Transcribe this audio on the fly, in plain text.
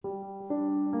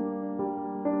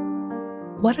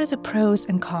What are the pros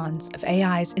and cons of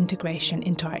AI's integration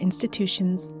into our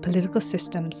institutions, political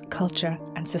systems, culture,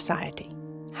 and society?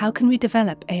 How can we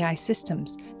develop AI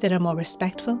systems that are more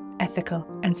respectful, ethical,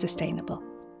 and sustainable?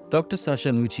 Dr.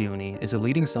 SASHA LUCCIONI is a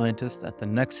leading scientist at the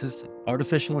nexus of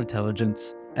artificial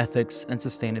intelligence, ethics, and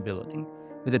sustainability,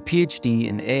 with a PhD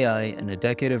in AI and a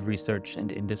decade of research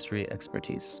and industry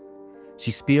expertise. She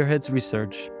spearheads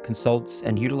research, consults,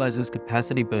 and utilizes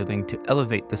capacity building to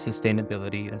elevate the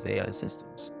sustainability of AI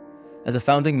systems. As a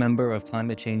founding member of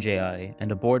Climate Change AI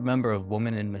and a board member of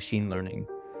Women in Machine Learning,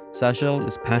 SASHA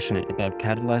is passionate about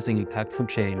catalyzing impactful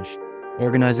change,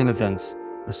 organizing events,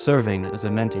 and serving as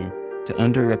a mentor to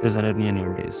underrepresented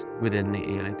minorities within the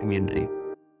AI community.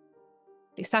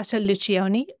 SASHA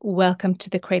LUCCIONI, welcome to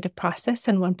the Creative Process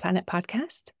and One Planet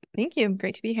podcast. Thank you.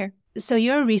 Great to be here. So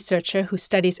you're a researcher who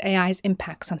studies AI's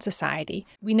impacts on society.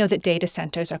 We know that data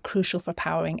centers are crucial for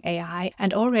powering AI,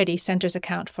 and already centers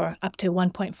account for up to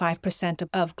 1.5%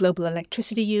 of global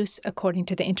electricity use, according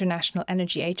to the International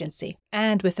Energy Agency.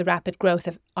 And with the rapid growth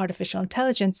of artificial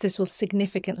intelligence, this will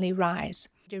significantly rise.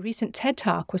 Your recent TED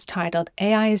Talk was titled,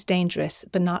 "AI is dangerous,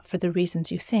 but not for the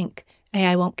reasons you think.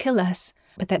 AI won't kill us,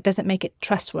 but that doesn't make it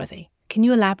trustworthy." Can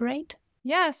you elaborate?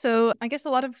 Yeah, so I guess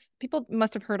a lot of people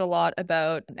must have heard a lot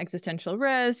about existential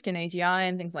risk and AGI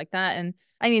and things like that. And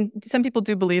I mean, some people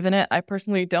do believe in it. I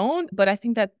personally don't. But I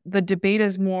think that the debate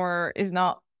is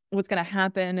not what's going to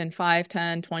happen in 5,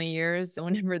 10, 20 years,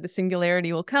 whenever the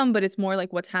singularity will come, but it's more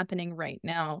like what's happening right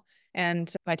now.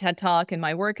 And my TED Talk and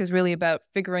my work is really about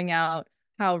figuring out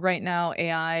how right now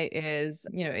AI is,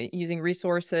 using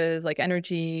resources like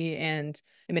energy and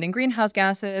emitting greenhouse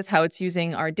gases, how it's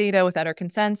using our data without our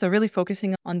consent. So really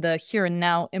focusing on the here and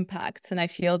now impacts. And I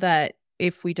feel that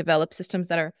if we develop systems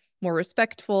that are more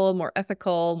respectful, more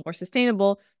ethical, more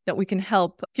sustainable, that we can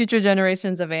help future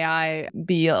generations of AI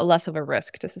be less of a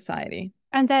risk to society.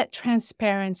 And that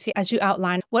transparency, as you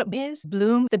outlined, what is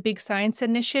Bloom, the Big Science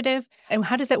Initiative, and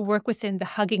how does that work within the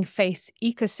Hugging Face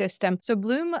ecosystem? So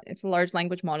Bloom, it's a large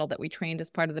language model that we trained as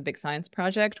part of the Big Science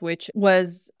Project, which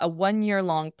was a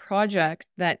 1-year-long project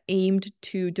that aimed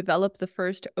to develop the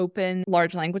first open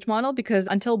large language model, because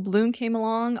until Bloom came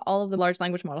along, all of the large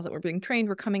language models that were being trained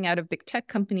were coming out of big tech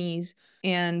companies,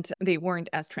 and they weren't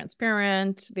as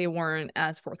transparent, they weren't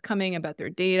as forthcoming about their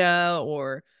data,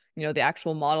 or the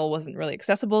actual model wasn't really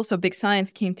accessible. So Big Science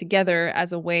came together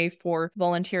as a way for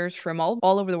volunteers from all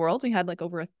over the world. We had like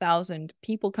over 1,000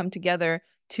 people come together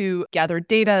to gather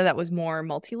data that was more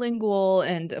multilingual.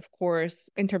 And of course,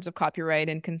 in terms of copyright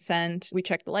and consent, we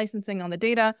checked the licensing on the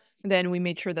data. Then we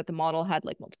made sure that the model had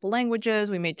like multiple languages.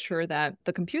 We made sure that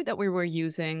the compute that we were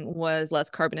using was less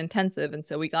carbon intensive. And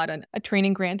so we got a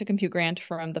training grant, a compute grant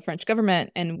from the French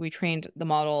government. And we trained the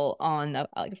model on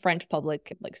a French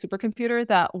public supercomputer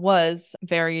that was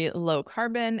very low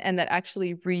carbon and that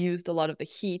actually reused a lot of the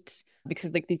heat,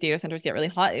 because these data centers get really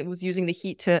hot. It was using the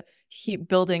heat to heat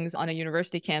buildings on a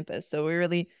university campus. So we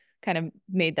really kind of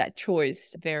made that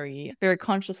choice very, very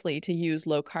consciously to use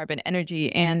low carbon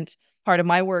energy. And part of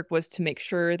my work was to make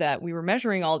sure that we were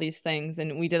measuring all these things.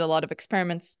 And we did a lot of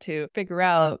experiments to figure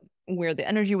out where the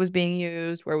energy was being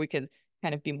used, where we could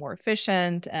kind of be more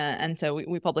efficient. And so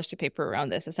we published a paper around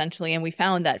this essentially. And we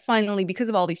found that finally, because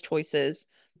of all these choices,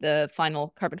 the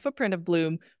final carbon footprint of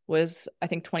Bloom was, I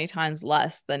think, 20 times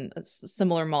less than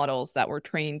similar models that were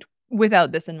trained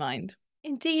without this in mind.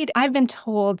 Indeed, I've been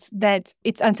told that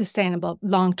it's unsustainable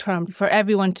long-term for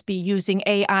everyone to be using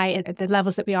AI at the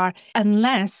levels that we are,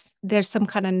 unless there's some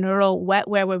kind of neural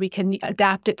wetware where we can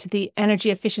adapt it to the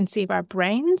energy efficiency of our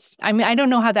brains. I mean, I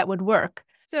don't know how that would work.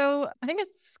 So I think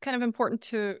it's kind of important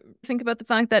to think about the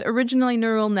fact that originally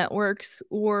neural networks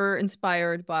were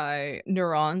inspired by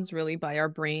neurons, really by our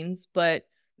brains, but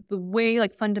the way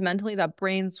fundamentally that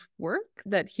brains work,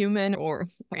 that human or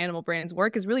animal brains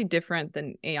work, is really different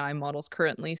than AI models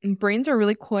currently. And brains are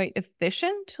really quite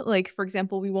efficient. For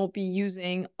example, we won't be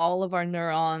using all of our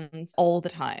neurons all the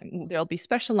time. They'll be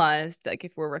specialized, like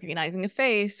if we're recognizing a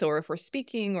face, or if we're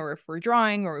speaking, or if we're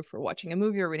drawing, or if we're watching a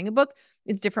movie or reading a book.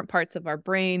 It's different parts of our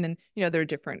brain, and there are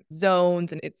different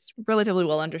zones, and it's relatively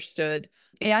well understood.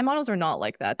 AI models are not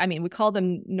like that. I mean, we call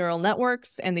them neural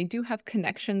networks, and they do have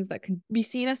connections that can be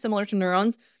seen as similar to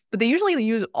neurons, but they usually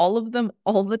use all of them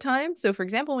all the time. So for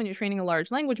example, when you're training a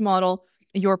large language model,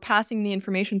 you're passing the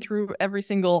information through every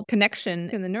single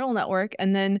connection in the neural network,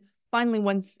 and then finally,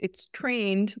 once it's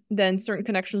trained, then certain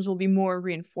connections will be more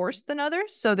reinforced than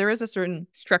others. So there is a certain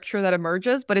structure that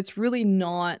emerges, but it's really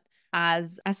not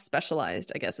as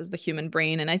specialized, I guess, as the human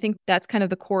brain. And I think that's kind of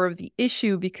the core of the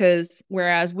issue, because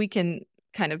whereas we can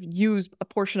kind of use a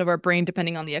portion of our brain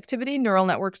depending on the activity, neural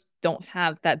networks don't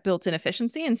have that built-in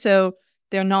efficiency. And so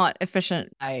they're not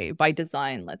efficient by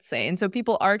design, let's say. And so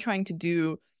people are trying to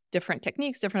do different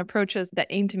techniques, different approaches that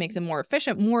aim to make them more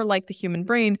efficient, more like the human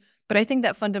brain. But I think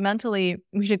that fundamentally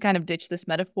we should kind of ditch this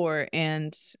metaphor.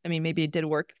 And I mean, maybe it did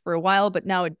work for a while, but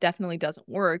now it definitely doesn't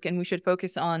work. And we should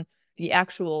focus on the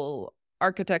actual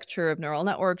architecture of neural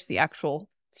networks, the actual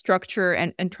structure,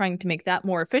 and trying to make that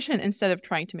more efficient instead of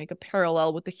trying to make a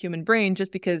parallel with the human brain,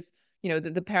 just because,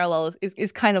 the parallel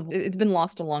is kind of, it's been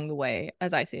lost along the way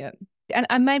as I see it.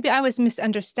 And maybe I was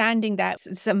misunderstanding that.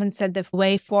 Someone said the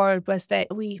way forward was that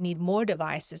we need more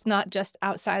devices, not just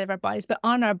outside of our bodies, but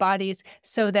on our bodies,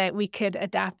 so that we could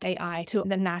adapt AI to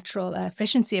the natural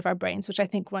efficiency of our brains, which I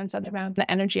think runs around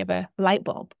the energy of a light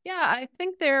bulb. Yeah, I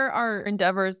think there are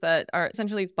endeavors that are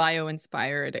essentially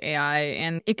bio-inspired AI,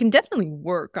 and it can definitely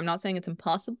work. I'm not saying it's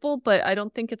impossible, but I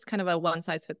don't think it's kind of a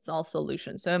one-size-fits-all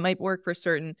solution. So it might work for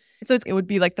certain. So it would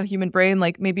be like the human brain,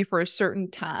 like maybe for a certain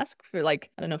task, for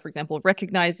like, I don't know, for example,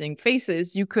 recognizing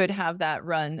faces, you could have that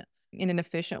run in an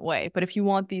efficient way. But if you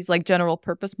want these like general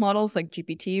purpose models like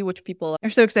GPT, which people are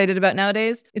so excited about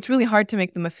nowadays, it's really hard to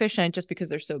make them efficient just because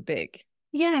they're so big.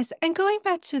 Yes. And going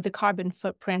back to the carbon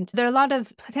footprint, there are a lot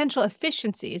of potential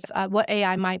efficiencies of what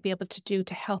AI might be able to do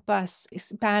to help us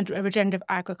expand regenerative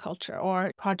agriculture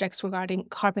or projects regarding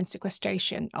carbon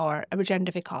sequestration or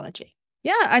regenerative ecology.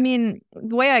 Yeah, I mean,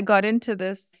 the way I got into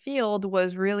this field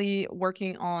was really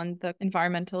working on the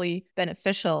environmentally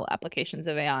beneficial applications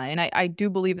of AI. And I do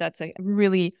believe that's a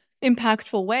really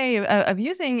impactful way of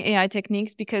using AI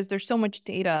techniques, because there's so much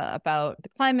data about the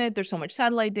climate, there's so much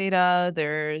satellite data,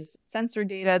 there's sensor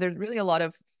data, there's really a lot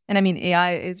of, and I mean,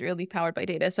 AI is really powered by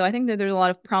data. So I think that there's a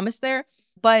lot of promise there.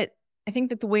 But I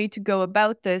think that the way to go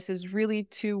about this is really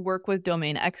to work with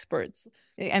domain experts.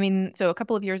 I mean, so a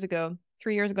couple of years ago,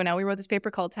 3 years ago now, we wrote this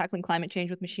paper called Tackling Climate Change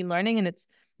with Machine Learning, and it's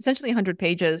essentially 100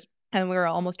 pages. And we were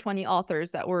almost 20 authors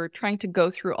that were trying to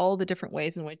go through all the different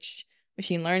ways in which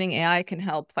machine learning, AI, can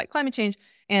help fight climate change.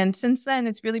 And since then,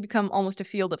 it's really become almost a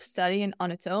field of study on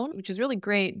its own, which is really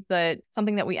great. But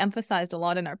something that we emphasized a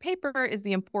lot in our paper is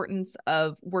the importance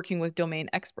of working with domain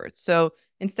experts. So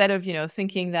instead of,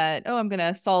 thinking that, oh, I'm going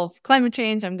to solve climate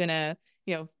change, I'm going to,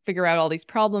 figure out all these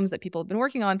problems that people have been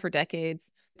working on for decades,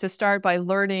 to start by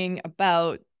learning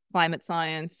about climate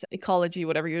science, ecology,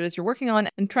 whatever it is you're working on,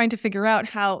 and trying to figure out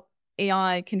how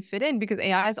AI can fit in, because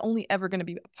AI is only ever going to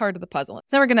be a part of the puzzle.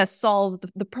 It's never going to solve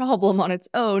the problem on its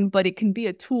own, but it can be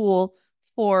a tool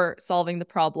for solving the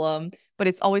problem. But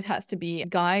it always has to be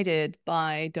guided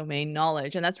by domain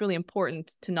knowledge. And that's really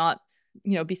important, to not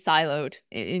be siloed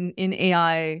in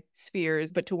AI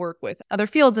spheres, but to work with other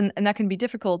fields. And that can be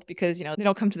difficult because, they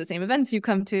don't come to the same events you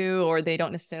come to, or they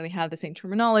don't necessarily have the same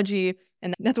terminology.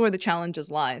 And that's where the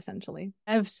challenges lie, essentially.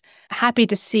 I was happy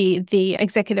to see the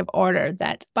executive order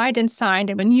that Biden signed.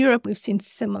 And in Europe, we've seen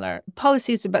similar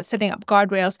policies about setting up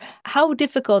guardrails. How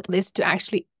difficult it is to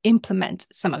actually implement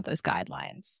some of those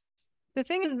guidelines? The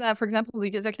thing is that, for example, the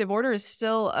executive order is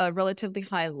still a relatively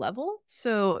high level.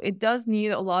 So it does need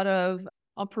a lot of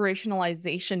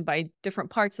operationalization by different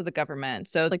parts of the government.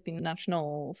 So like the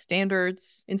National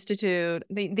Standards Institute,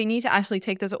 they need to actually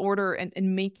take this order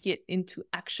and make it into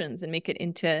actions and make it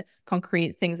into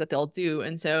concrete things that they'll do.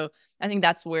 And so I think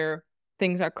that's where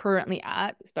things are currently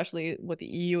at, especially with the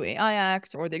EU AI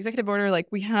Act or the executive order. Like,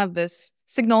 we have this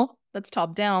signal that's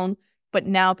top down, but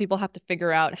now people have to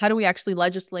figure out, how do we actually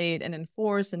legislate and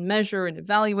enforce and measure and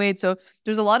evaluate? So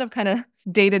there's a lot of kind of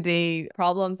day-to-day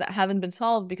problems that haven't been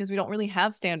solved because we don't really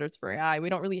have standards for AI. We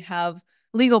don't really have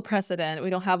legal precedent. We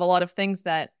don't have a lot of things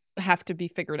that have to be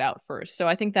figured out first. So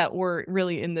I think that we're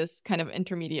really in this kind of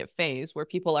intermediate phase where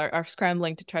people are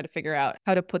scrambling to try to figure out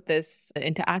how to put this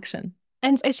into action.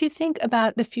 And as you think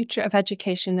about the future of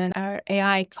education and our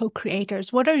AI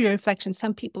co-creators, what are your reflections?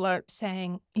 Some people are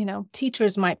saying,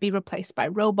 teachers might be replaced by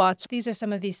robots. These are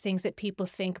some of these things that people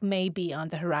think may be on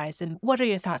the horizon. What are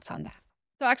your thoughts on that?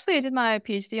 So actually, I did my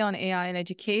PhD on AI in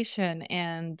education.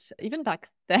 And even back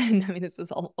then, I mean, this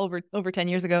was over 10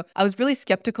 years ago, I was really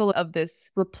skeptical of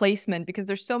this replacement because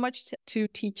there's so much to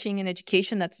teaching and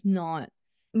education that's not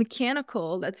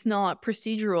mechanical, that's not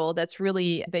procedural, that's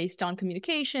really based on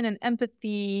communication and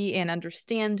empathy and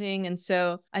understanding. And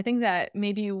so I think that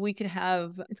maybe we could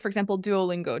have, for example,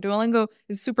 Duolingo. Duolingo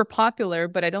is super popular,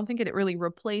 but I don't think it really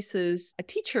replaces a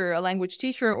teacher, a language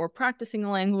teacher, or practicing a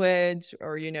language,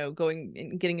 or, going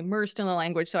and getting immersed in the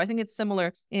language. So I think it's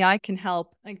similar. AI can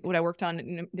help. Like what I worked on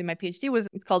in my PhD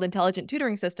it's called intelligent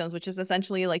tutoring systems, which is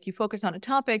essentially like you focus on a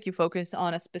topic, you focus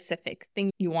on a specific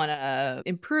thing you want to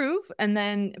improve, and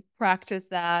then then practice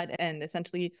that and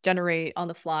essentially generate on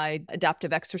the fly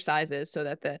adaptive exercises so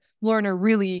that the learner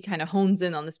really kind of hones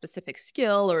in on the specific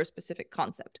skill or a specific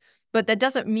concept. But that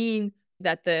doesn't mean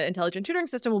that the intelligent tutoring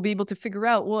system will be able to figure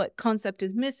out what concept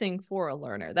is missing for a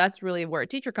learner. That's really where a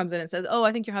teacher comes in and says, oh,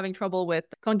 I think you're having trouble with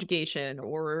conjugation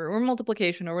or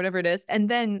multiplication or whatever it is. And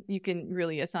then you can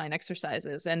really assign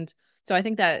exercises. And so I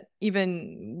think that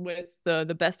even with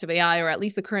the best of AI, or at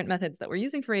least the current methods that we're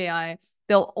using for AI,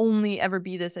 they'll only ever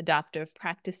be this adaptive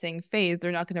practicing phase.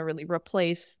 They're not going to really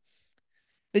replace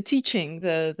the teaching,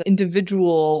 the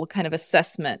individual kind of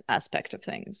assessment aspect of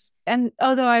things. And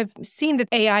although I've seen that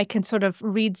AI can sort of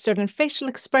read certain facial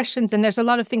expressions, and there's a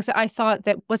lot of things that I thought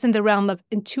that was in the realm of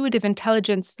intuitive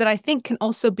intelligence that I think can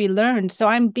also be learned. So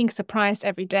I'm being surprised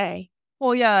every day.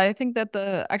 Well, yeah, I think that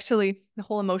the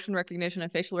whole emotion recognition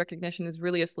and facial recognition is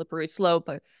really a slippery slope.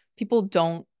 But people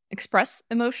don't express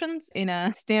emotions in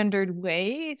a standard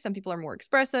way. Some people are more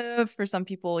expressive. For some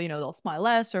people, they'll smile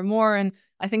less or more. And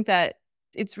I think that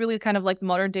it's really kind of like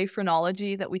modern day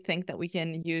phrenology that we think that we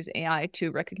can use AI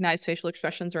to recognize facial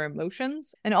expressions or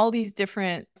emotions. And all these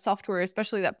different software,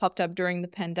 especially that popped up during the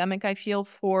pandemic, I feel,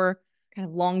 for kind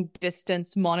of long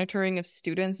distance monitoring of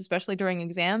students, especially during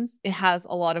exams, it has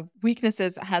a lot of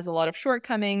weaknesses, it has a lot of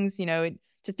shortcomings.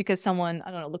 Just because someone, I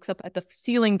don't know, looks up at the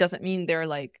ceiling doesn't mean they're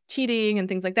like cheating and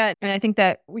things like that. And I think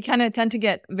that we kind of tend to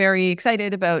get very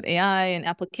excited about AI and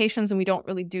applications, and we don't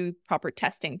really do proper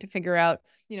testing to figure out,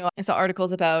 I saw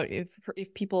articles about if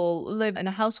people live in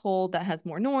a household that has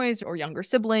more noise or younger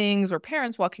siblings or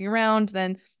parents walking around,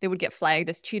 then they would get flagged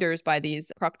as cheaters by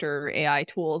these Proctor AI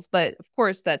tools. But of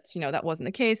course, that's, that wasn't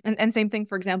the case. And same thing,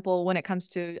 for example, when it comes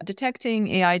to detecting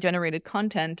AI generated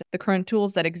content, the current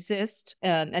tools that exist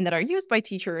and that are used by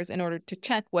teachers in order to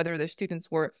check whether their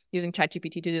students were using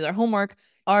ChatGPT to do their homework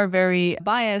are very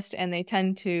biased, and they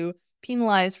tend to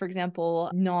penalize, for example,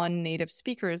 non-native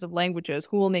speakers of languages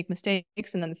who will make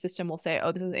mistakes, and then the system will say,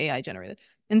 oh, this is AI generated.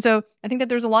 And so I think that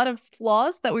there's a lot of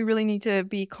flaws that we really need to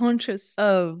be conscious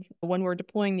of when we're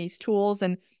deploying these tools,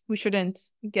 and we shouldn't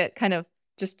get kind of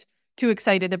just too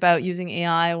excited about using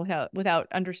AI without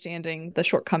understanding the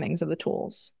shortcomings of the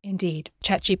tools. Indeed.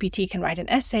 ChatGPT can write an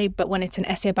essay, but when it's an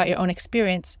essay about your own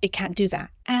experience, it can't do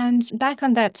that. And back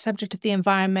on that subject of the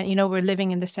environment, we're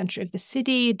living in the center of the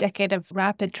city, a decade of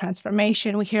rapid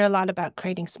transformation. We hear a lot about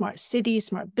creating smart cities,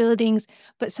 smart buildings,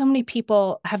 but so many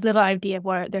people have little idea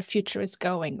where their future is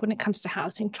going when it comes to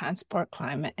housing, transport,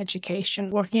 climate,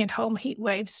 education, working at home, heat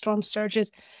waves, storm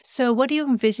surges. So what do you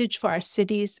envisage for our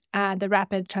cities, the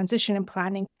rapid transition and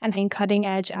planning, and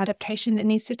cutting-edge adaptation that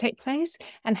needs to take place?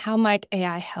 And how might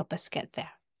AI help us get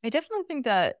there? I definitely think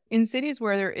that in cities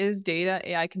where there is data,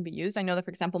 AI can be used. I know that, for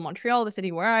example, Montreal, the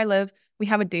city where I live, we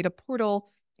have a data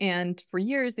portal. And for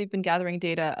years, they've been gathering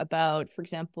data about, for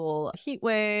example, heat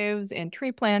waves and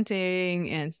tree planting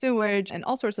and sewage and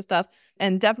all sorts of stuff.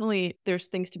 And definitely there's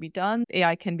things to be done.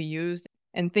 AI can be used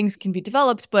and things can be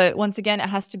developed. But once again, it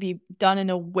has to be done in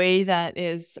a way that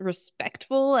is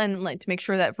respectful and like to make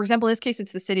sure that, for example, in this case,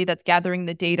 it's the city that's gathering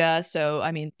the data. So,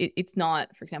 I mean, it's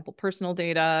not, for example, personal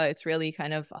data. It's really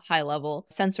kind of high level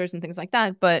sensors and things like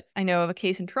that. But I know of a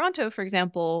case in Toronto, for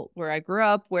example, where I grew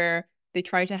up, where they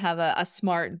tried to have a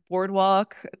smart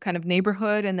boardwalk kind of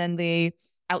neighborhood, and then they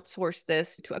outsourced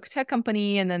this to a tech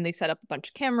company, and then they set up a bunch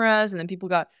of cameras, and then people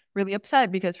got really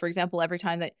upset because, for example, every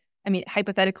time that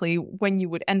hypothetically, when you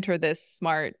would enter this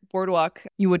smart boardwalk,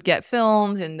 you would get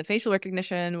filmed and the facial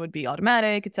recognition would be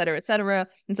automatic, et cetera, et cetera.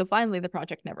 And so finally, the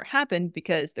project never happened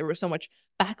because there was so much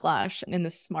backlash in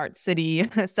the smart city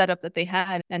setup that they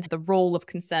had, and the role of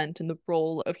consent and the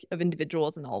role of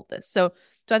individuals and all of this. So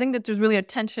I think that there's really a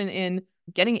tension in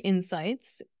getting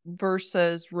insights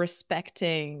versus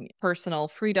respecting personal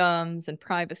freedoms and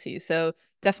privacy. So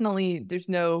definitely there's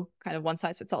no kind of one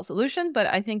size fits all solution, but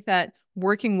I think that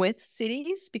working with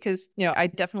cities, because, I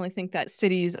definitely think that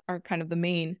cities are kind of the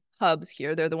main hubs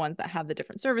here. They're the ones that have the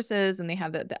different services, and they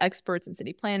have the experts in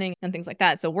city planning and things like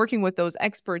that. So working with those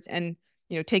experts and,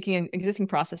 taking existing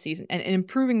processes and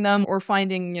improving them, or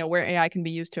finding, where AI can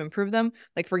be used to improve them.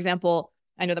 Like, for example,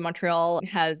 I know that Montreal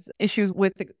has issues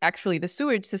with the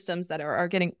sewage systems that are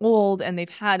getting old, and they've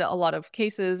had a lot of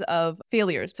cases of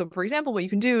failures. So, for example, what you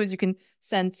can do is you can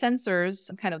send sensors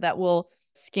kind of that will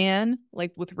scan,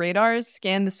 like with radars,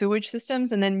 scan the sewage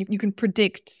systems, and then you can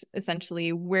predict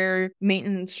essentially where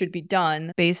maintenance should be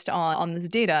done based on this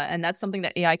data. And that's something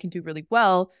that AI can do really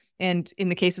well. And in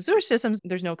the case of sewage systems,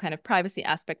 there's no kind of privacy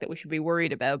aspect that we should be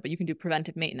worried about, but you can do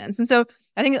preventive maintenance. And so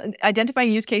I think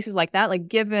identifying use cases like that, like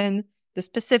given the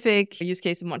specific use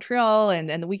case of Montreal and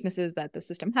the weaknesses that the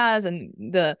system has and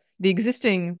the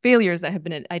existing failures that have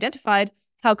been identified,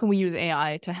 how can we use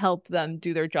AI to help them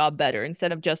do their job better?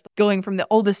 Instead of just going from the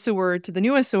oldest sewer to the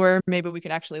newest sewer, maybe we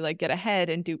can actually like get ahead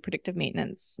and do predictive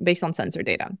maintenance based on sensor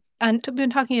data. And we've been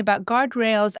talking about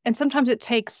guardrails, and sometimes it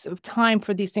takes time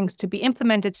for these things to be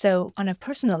implemented. So on a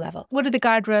personal level, what are the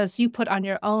guardrails you put on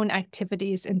your own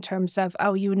activities in terms of,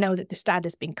 oh, you know that this data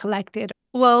is being collected?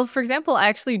 Well, for example, I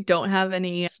actually don't have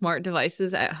any smart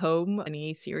devices at home,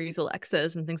 any Siri's,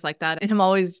 Alexas, and things like that. And I'm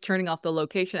always turning off the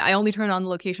location. I only turn on the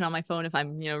location on my phone if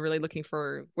I'm, really looking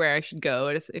for where I should go,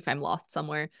 if I'm lost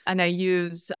somewhere. And I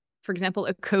use, for example,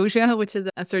 Ecosia, which is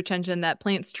a search engine that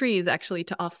plants trees actually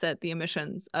to offset the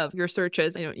emissions of your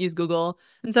searches. I don't use Google.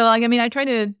 And so, I try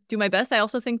to do my best. I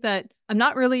also think that I'm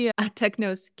not really a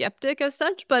techno skeptic as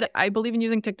such, but I believe in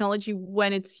using technology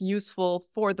when it's useful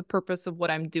for the purpose of what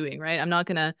I'm doing, right? I'm not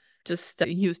going to just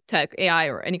use tech, AI,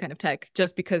 or any kind of tech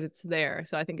just because it's there.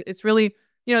 So I think it's really,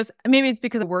 maybe it's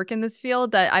because I work in this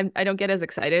field that I don't get as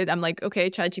excited. I'm like, okay,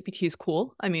 ChatGPT is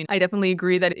cool. I definitely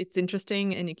agree that it's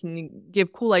interesting and it can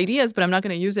give cool ideas, but I'm not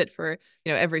going to use it for,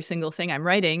 every single thing I'm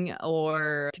writing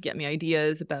or to get me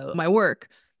ideas about my work.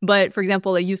 But for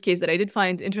example, a use case that I did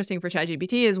find interesting for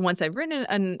ChatGPT is once I've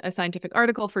written a scientific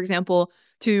article, for example,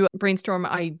 to brainstorm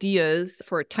ideas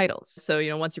for titles. So,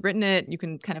 once you've written it, you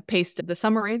can kind of paste the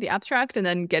summary, the abstract, and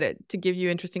then get it to give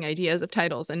you interesting ideas of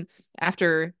titles. And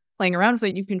after playing around with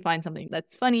it, you can find something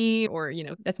that's funny or,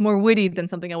 that's more witty than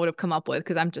something I would have come up with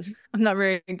because I'm not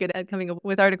very good at coming up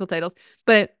with article titles.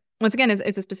 But once again,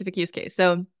 it's a specific use case.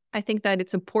 So I think that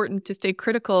it's important to stay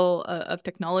critical of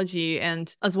technology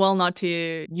and as well not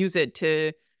to use it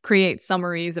to create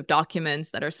summaries of documents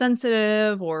that are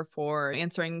sensitive or for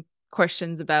answering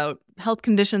questions about health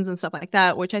conditions and stuff like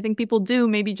that, which I think people do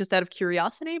maybe just out of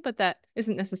curiosity, but that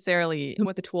isn't necessarily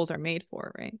what the tools are made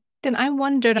for, right? Then I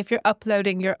wondered if you're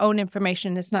uploading your own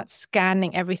information, it's not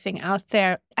scanning everything out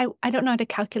there. I don't know how to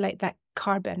calculate that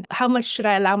carbon. How much should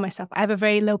I allow myself? I have a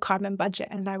very low carbon budget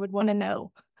and I would want to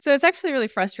know. So it's actually really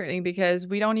frustrating because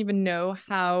we don't even know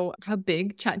how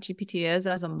big ChatGPT is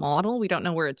as a model. We don't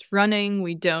know where it's running.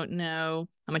 We don't know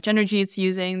how much energy it's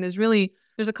using.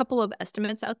 There's a couple of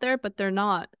estimates out there, but they're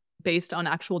not based on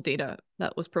actual data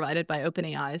that was provided by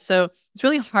OpenAI. So it's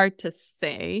really hard to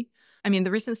say.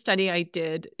 The recent study I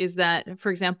did is that,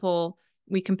 for example,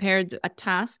 we compared a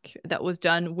task that was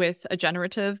done with a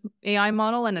generative AI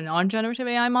model and a non-generative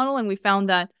AI model, and we found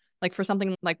that like for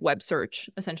something like web search,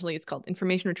 essentially it's called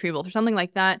information retrieval. For something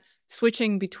like that,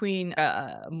 switching between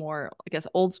a more,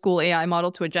 old school AI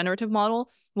model to a generative model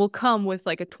will come with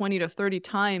like a 20 to 30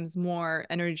 times more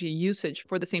energy usage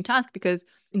for the same task because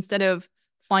instead of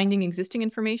finding existing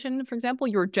information, for example,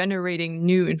 you're generating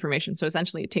new information. So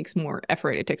essentially it takes more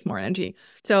effort, it takes more energy.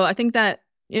 So I think that,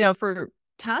 for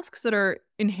tasks that are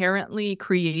inherently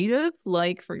creative,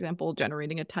 like, for example,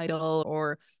 generating a title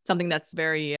or something that's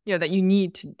very, that you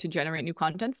need to generate new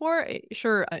content for,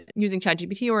 sure, using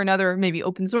ChatGPT or another maybe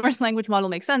open source language model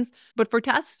makes sense. But for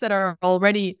tasks that are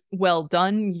already well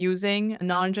done using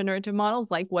non-generative models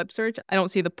like web search, I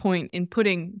don't see the point in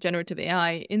putting generative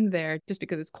AI in there just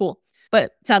because it's cool.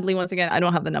 But sadly, once again, I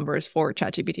don't have the numbers for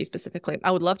ChatGPT specifically.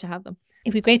 I would love to have them.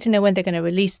 It'd be great to know when they're going to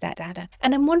release that data.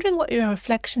 And I'm wondering what your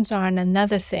reflections are on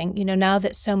another thing, now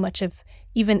that so much of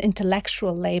even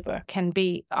intellectual labor can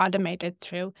be automated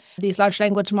through these large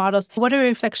language models. What are your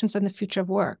reflections on the future of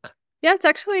work? Yeah, it's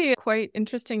actually quite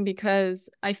interesting because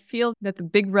I feel that the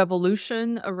big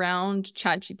revolution around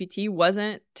ChatGPT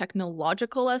wasn't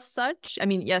technological as such.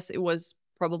 Yes, it was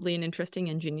probably an interesting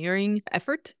engineering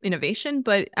effort, innovation,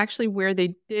 but actually where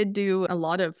they did do a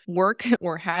lot of work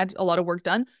or had a lot of work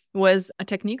done was a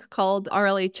technique called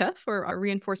RLHF, or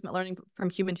reinforcement learning from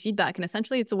human feedback. And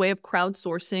essentially it's a way of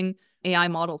crowdsourcing AI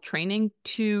model training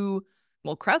to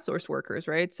crowdsource workers,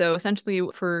 right? So essentially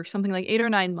for something like 8 or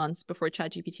 9 months before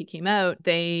ChatGPT came out,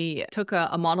 they took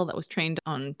a model that was trained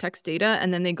on text data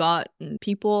and then they got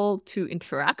people to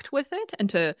interact with it and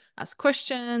to ask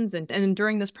questions. And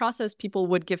during this process, people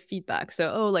would give feedback.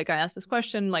 So, I asked this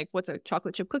question, like, what's a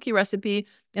chocolate chip cookie recipe?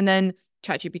 And then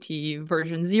ChatGPT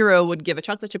version 0 would give a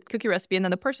chocolate chip cookie recipe, and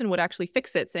then the person would actually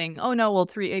fix it saying, oh no,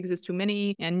 3 eggs is too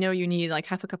many, and no, you need like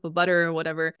half a cup of butter or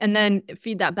whatever, and then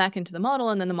feed that back into the model,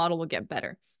 and then the model will get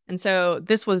better. And so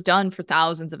this was done for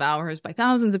thousands of hours by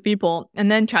thousands of people,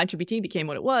 and then ChatGPT became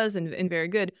what it was and very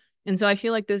good. And so I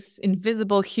feel like this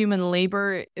invisible human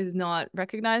labor is not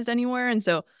recognized anywhere. And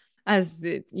so as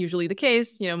it's usually the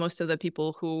case, most of the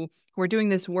people who are doing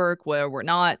this work where we're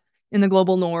not in the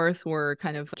global north, or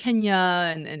kind of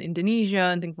Kenya and Indonesia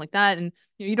and things like that. And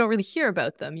you don't really hear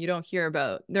about them. You don't hear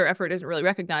about their effort isn't really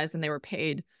recognized, and they were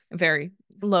paid very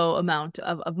low amount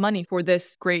of money for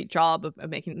this great job of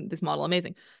making this model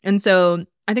amazing. And so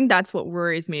I think that's what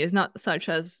worries me, is not such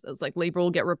as like labor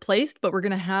will get replaced, but we're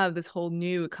going to have this whole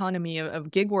new economy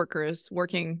of gig workers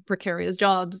working precarious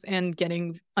jobs and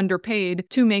getting underpaid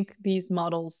to make these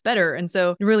models better. And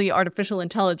so really artificial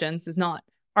intelligence is not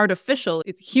artificial.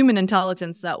 It's human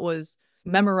intelligence that was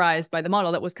memorized by the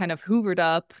model, that was kind of hoovered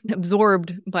up,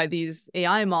 absorbed by these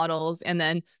AI models. And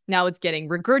then now it's getting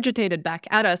regurgitated back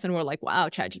at us. And we're like, wow,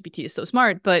 ChatGPT is so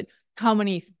smart. But how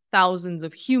many thousands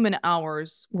of human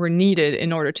hours were needed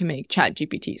in order to make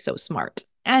ChatGPT so smart?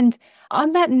 And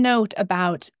on that note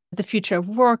about the future of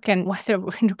work and whether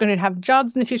we're going to have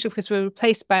jobs in the future because we're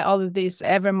replaced by all of these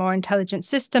ever more intelligent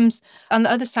systems, on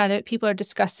the other side of it, people are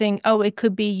discussing, it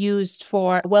could be used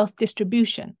for wealth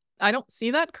distribution. I don't see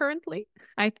that currently.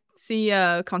 I see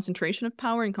a concentration of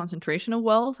power and concentration of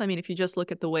wealth. I mean, if you just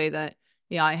look at the way that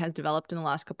AI has developed in the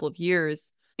last couple of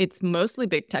years, it's mostly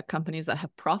big tech companies that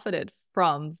have profited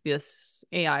from this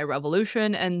AI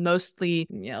revolution, and mostly,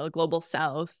 global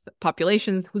South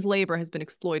populations whose labor has been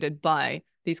exploited by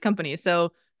these companies.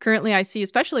 So currently I see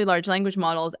especially large language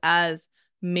models as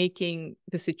making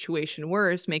the situation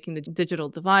worse, making the digital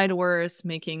divide worse,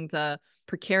 making the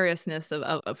precariousness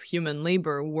of human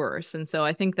labor worse. And so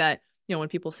I think that, when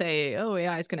people say,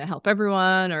 AI is going to help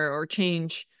everyone or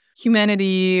change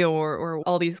humanity or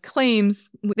all these claims,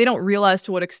 they don't realize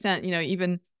to what extent,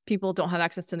 even people don't have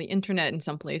access to the internet in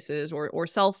some places or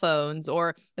cell phones,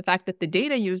 or the fact that the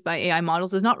data used by AI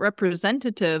models is not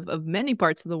representative of many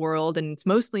parts of the world. And it's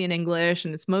mostly in English,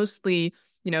 and it's mostly,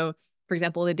 for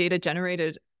example, the data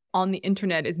generated on the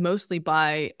internet is mostly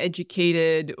by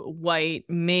educated, white,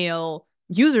 male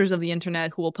users of the internet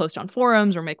who will post on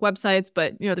forums or make websites.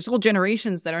 But, there's whole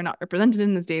generations that are not represented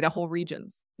in this data, whole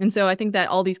regions. And so I think that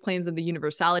all these claims of the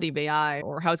universality of AI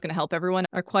or how it's going to help everyone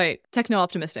are quite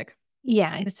techno-optimistic.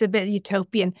 Yeah, it's a bit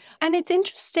utopian. And it's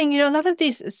interesting, a lot of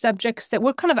these subjects that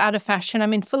were kind of out of fashion. I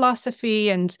mean,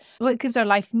 philosophy and what gives our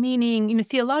life meaning,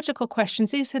 theological questions,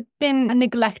 these had been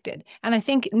neglected. And I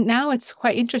think now it's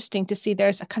quite interesting to see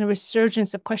there's a kind of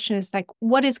resurgence of questions like,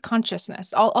 what is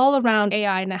consciousness? All around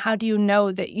AI. Now, how do you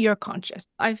know that you're conscious?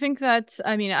 I think that,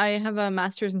 I have a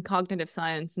master's in cognitive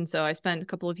science. And so I spent a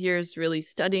couple of years really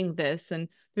studying this. And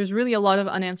there's really a lot of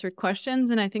unanswered questions.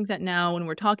 And I think that now when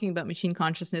we're talking about machine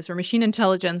consciousness or machine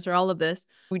intelligence or all of this,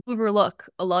 we overlook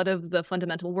a lot of the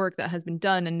fundamental work that has been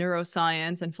done in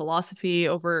neuroscience and philosophy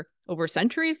over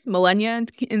centuries, millennia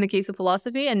in the case of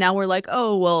philosophy. And now we're like,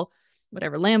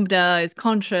 whatever, Lambda is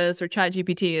conscious or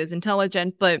ChatGPT is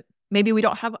intelligent, but maybe we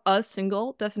don't have a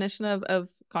single definition of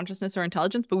consciousness or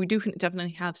intelligence, but we do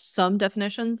definitely have some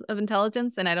definitions of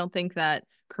intelligence. And I don't think that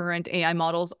current AI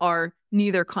models are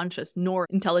neither conscious nor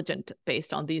intelligent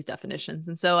based on these definitions.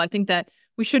 And so I think that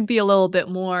we should be a little bit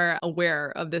more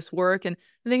aware of this work. And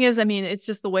the thing is, it's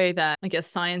just the way that, I guess,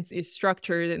 science is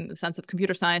structured, in the sense of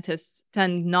computer scientists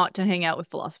tend not to hang out with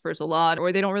philosophers a lot,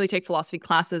 or they don't really take philosophy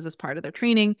classes as part of their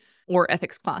training, or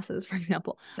ethics classes, for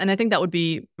example. And I think that would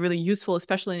be really useful,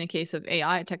 especially in the case of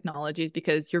AI technologies,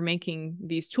 because you're making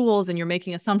these tools and you're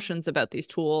making assumptions about these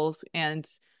tools, and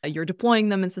you're deploying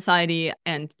them in society,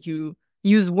 and you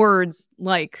use words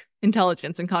like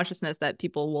intelligence and consciousness that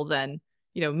people will then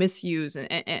misuse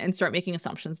and start making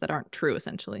assumptions that aren't true,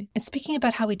 essentially. And speaking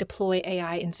about how we deploy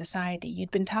AI in society,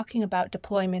 you'd been talking about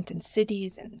deployment in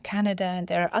cities in Canada, and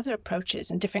there are other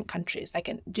approaches in different countries. Like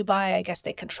in Dubai, I guess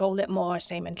they control it more,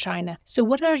 same in China. So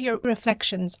what are your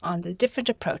reflections on the different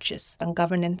approaches on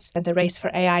governance and the race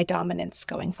for AI dominance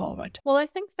going forward? Well, I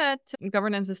think that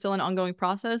governance is still an ongoing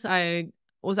process. I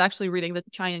was actually reading the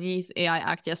Chinese AI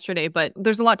Act yesterday, but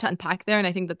there's a lot to unpack there. And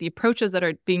I think that the approaches that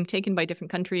are being taken by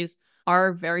different countries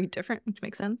are very different, which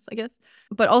makes sense, I guess.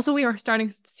 But also we are starting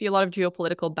to see a lot of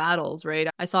geopolitical battles, right?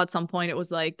 I saw at some point it was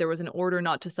like there was an order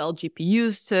not to sell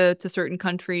GPUs to certain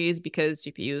countries because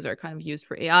GPUs are kind of used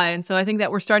for AI. And so I think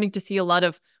that we're starting to see a lot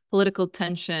of political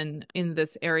tension in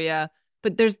this area.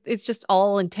 But it's just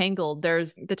all entangled.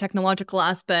 There's the technological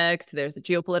aspect, there's the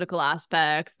geopolitical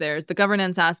aspect, there's the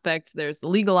governance aspect, there's the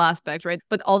legal aspect, right?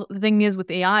 But the thing is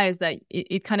with AI is that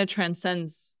it kind of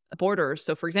transcends borders.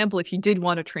 So for example, if you did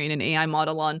want to train an AI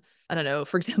model on, I don't know,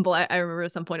 for example, I remember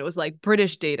at some point it was like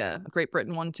British data. Great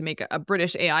Britain wanted to make a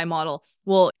British AI model.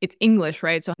 Well, it's English,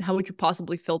 right? So how would you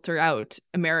possibly filter out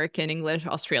American English,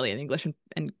 Australian English,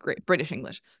 and Great British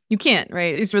English? You can't,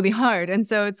 right? It's really hard. And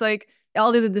so it's like,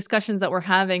 all of the discussions that we're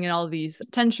having and all of these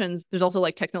tensions, there's also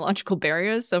like technological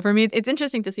barriers. So for me, it's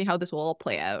interesting to see how this will all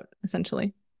play out,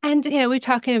 essentially. And, we're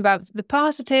talking about the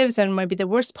positives and maybe the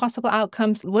worst possible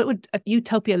outcomes. What would a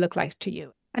utopia look like to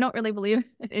you? I don't really believe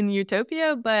in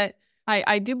utopia, but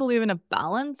I do believe in a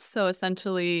balance. So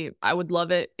essentially, I would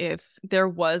love it if there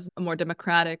was a more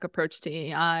democratic approach to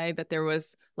AI, that there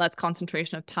was less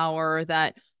concentration of power,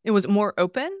 that it was more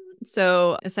open.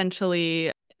 So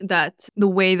essentially, that the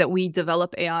way that we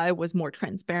develop AI was more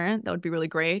transparent. That would be really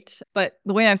great. But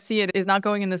the way I see it is not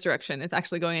going in this direction. It's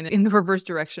actually going in the reverse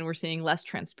direction. We're seeing less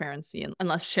transparency and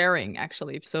less sharing,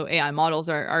 actually. So AI models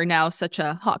are now such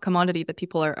a hot commodity that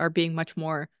people are being much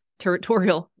more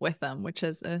territorial with them, which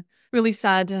is a really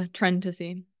sad trend to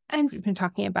see. And you've been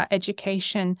talking about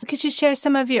education. Could you share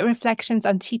some of your reflections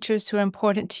on teachers who are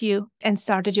important to you and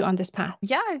started you on this path?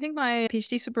 Yeah, I think my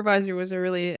PhD supervisor was a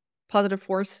really positive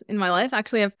force in my life.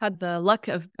 Actually, I've had the luck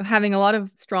of having a lot of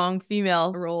strong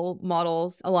female role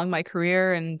models along my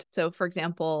career. And so, for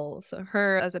example,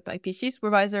 her as a PhD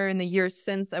supervisor, in the years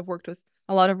since, I've worked with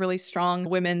a lot of really strong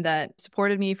women that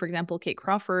supported me. For example, Kate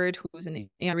Crawford, who was an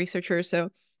AI researcher. So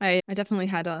I definitely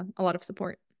had a lot of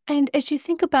support. And as you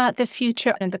think about the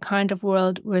future and the kind of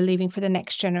world we're leaving for the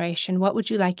next generation, what would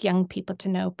you like young people to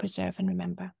know, preserve, and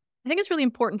remember? I think it's really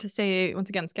important to stay,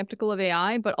 once again, skeptical of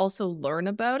AI, but also learn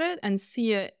about it and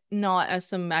see it not as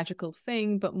some magical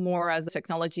thing, but more as a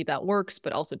technology that works,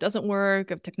 but also doesn't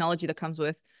work, of technology that comes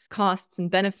with costs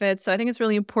and benefits. So I think it's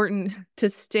really important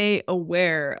to stay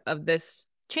aware of this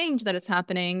change that is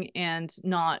happening and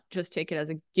not just take it as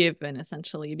a given,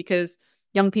 essentially, because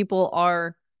young people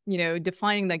are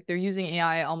defining, like, they're using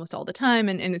AI almost all the time,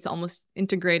 and it's almost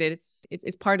integrated.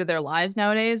 It's part of their lives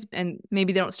nowadays. And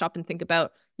maybe they don't stop and think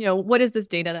about, what is this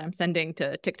data that I'm sending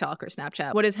to TikTok or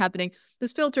Snapchat? What is happening?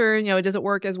 This filter, does it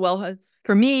work as well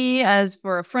for me as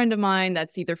for a friend of mine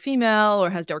that's either female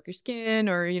or has darker skin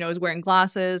or, is wearing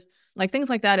glasses? Like, things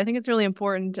like that. I think it's really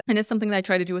important. And it's something that I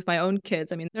try to do with my own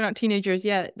kids. I mean, they're not teenagers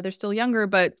yet. They're still younger,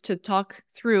 but to talk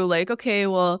through, like, okay,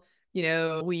 well,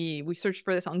 we searched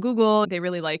for this on Google. They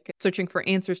really like searching for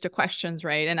answers to questions,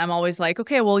 right? And I'm always like,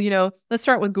 okay, well, let's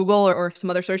start with Google or some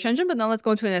other search engine, but then let's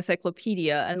go into an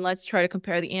encyclopedia and let's try to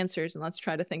compare the answers and let's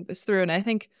try to think this through. And I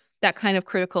think that kind of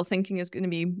critical thinking is going to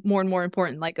be more and more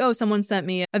important. Like, oh, someone sent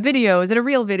me a video. Is it a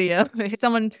real video?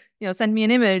 Someone, sent me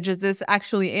an image. Is this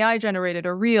actually AI generated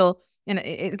or real? And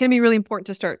it's going to be really important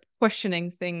to start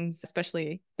questioning things,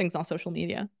 especially things on social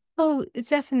media. Oh, it's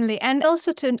definitely. And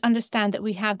also to understand that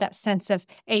we have that sense of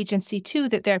agency too,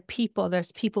 that there's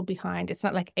people behind. It's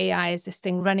not like AI is this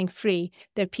thing running free.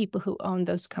 There are people who own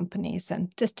those companies,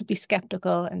 and just to be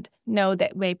skeptical and know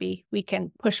that maybe we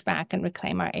can push back and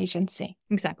reclaim our agency.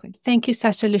 Exactly. Thank you,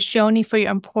 SASHA LUCCIONI, for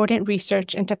your important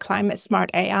research into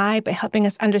climate-smart AI by helping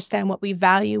us understand what we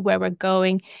value, where we're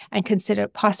going, and consider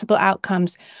possible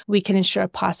outcomes we can ensure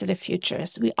positive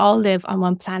futures. We all live on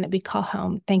one planet we call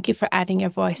home. Thank you for adding your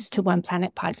voice to One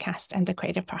Planet podcast and the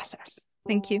creative process.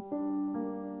 Thank you.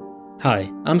 Hi,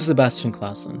 I'm Sebastian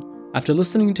Klassen. After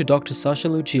listening to Dr. SASHA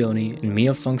LUCCIONI and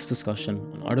Mia Funk's discussion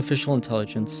on artificial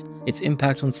intelligence, its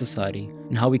impact on society,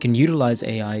 and how we can utilize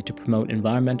AI to promote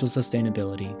environmental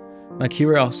sustainability, my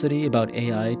curiosity about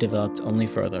AI developed only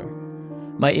further.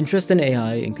 My interest in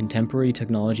AI and contemporary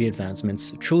technology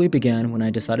advancements truly began when I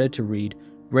decided to read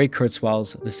Ray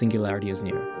Kurzweil's The Singularity is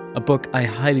Near, a book I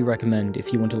highly recommend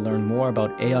if you want to learn more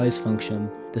about AI's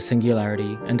function, the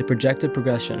singularity, and the projected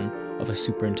progression of a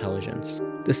superintelligence.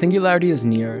 The Singularity is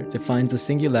Near defines the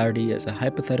singularity as a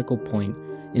hypothetical point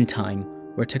in time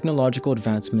where technological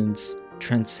advancements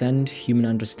transcend human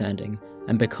understanding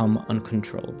and become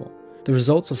uncontrollable. The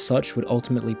results of such would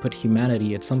ultimately put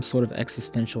humanity at some sort of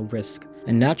existential risk,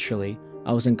 and naturally,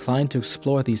 I was inclined to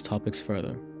explore these topics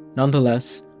further.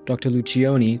 Nonetheless, Dr.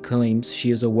 LUCCIONI claims she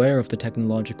is aware of the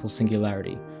technological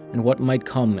singularity and what might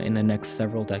come in the next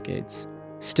several decades.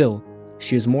 Still,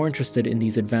 she is more interested in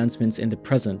these advancements in the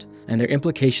present and their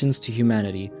implications to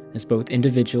humanity as both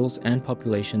individuals and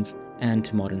populations and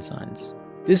to modern science.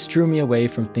 This drew me away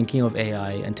from thinking of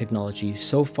AI and technology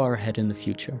so far ahead in the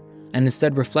future, and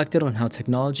instead reflected on how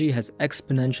technology has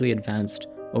exponentially advanced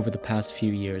over the past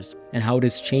few years and how it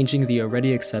is changing the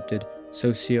already accepted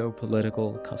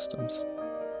socio-political customs.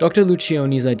 Dr.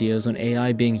 LUCCIONI's ideas on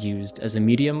AI being used as a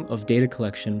medium of data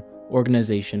collection,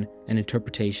 organization, and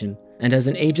interpretation, and as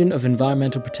an agent of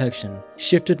environmental protection,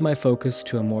 shifted my focus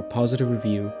to a more positive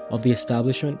review of the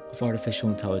establishment of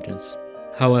artificial intelligence.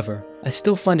 However, I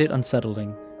still find it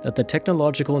unsettling that the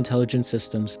technological intelligence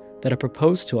systems that are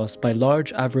proposed to us by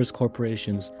large avarice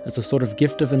corporations as a sort of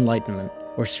gift of enlightenment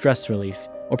or stress relief,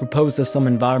 or proposed as some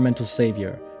environmental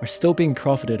savior, are still being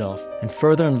profited off and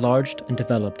further enlarged and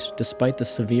developed despite the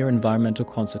severe environmental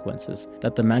consequences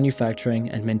that the manufacturing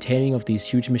and maintaining of these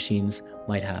huge machines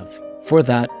might have. For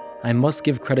that, I must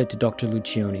give credit to Dr.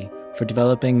 LUCCIONI for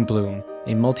developing Bloom,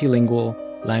 a multilingual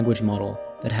language model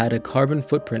that had a carbon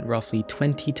footprint roughly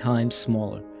 20 times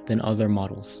smaller than other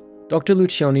models. Dr.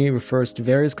 Luccioni refers to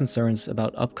various concerns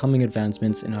about upcoming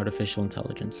advancements in artificial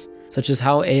intelligence, such as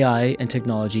how AI and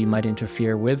technology might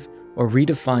interfere with or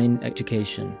redefine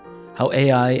education, how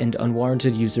AI and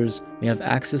unwarranted users may have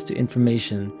access to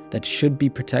information that should be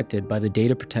protected by the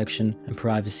Data Protection and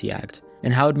Privacy Act,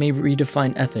 and how it may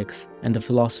redefine ethics and the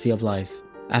philosophy of life.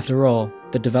 After all,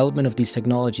 the development of these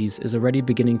technologies is already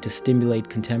beginning to stimulate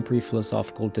contemporary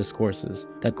philosophical discourses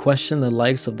that question the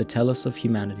likes of the telos of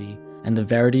humanity and the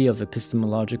verity of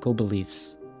epistemological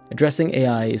beliefs. Addressing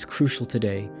AI is crucial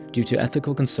today due to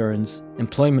ethical concerns,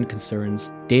 employment concerns,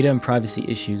 data and privacy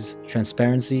issues,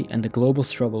 transparency, and the global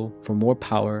struggle for more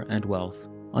power and wealth.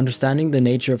 Understanding the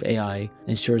nature of AI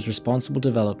ensures responsible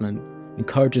development,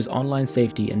 encourages online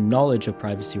safety and knowledge of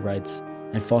privacy rights,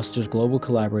 and fosters global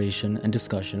collaboration and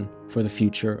discussion for the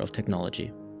future of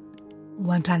technology.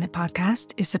 One Planet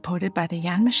Podcast is supported by the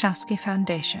Jan Michalski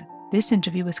Foundation. This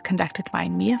interview was conducted by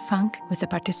Mia Funk with the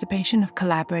participation of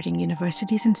collaborating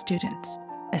universities and students.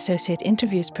 Associate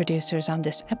interviews producers on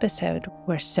this episode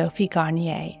were Sophie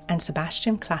Garnier and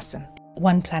Sebastian Klassen.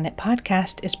 One Planet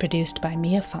Podcast is produced by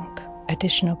Mia Funk.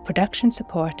 Additional production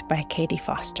support by Katie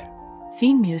Foster.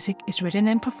 Theme music is written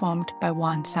and performed by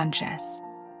Juan Sanchez.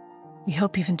 We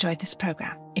hope you've enjoyed this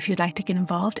program. If you'd like to get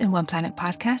involved in One Planet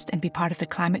Podcast and be part of the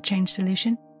climate change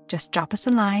solution, just drop us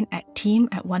a line at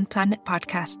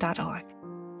team@oneplanetpodcast.org.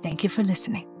 Thank you for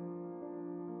listening.